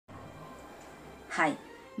Hi,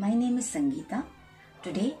 my name is Sangeeta.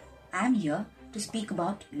 Today I am here to speak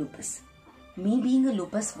about lupus. Me being a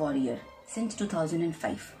lupus warrior since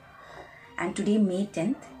 2005, and today May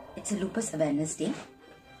 10th, it's a Lupus Awareness Day.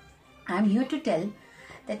 I am here to tell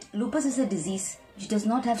that lupus is a disease which does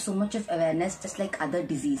not have so much of awareness just like other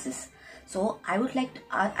diseases. So I would like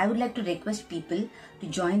to request people to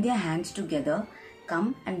join their hands together,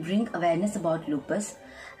 come and bring awareness about lupus.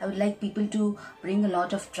 I would like people to bring a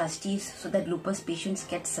lot of trustees so that lupus patients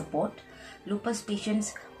get support. Lupus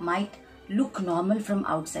patients might look normal from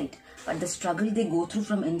outside, but the struggle they go through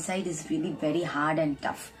from inside is really very hard and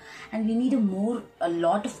tough. And we need a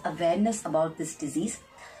lot of awareness about this disease.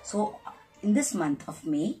 So in this month of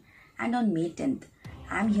May and on May 10th,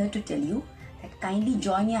 I am here to tell you that kindly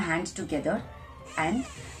join your hands together and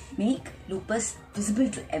make lupus visible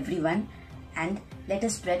to everyone, and let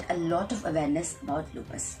us spread a lot of awareness about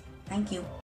lupus. Thank you.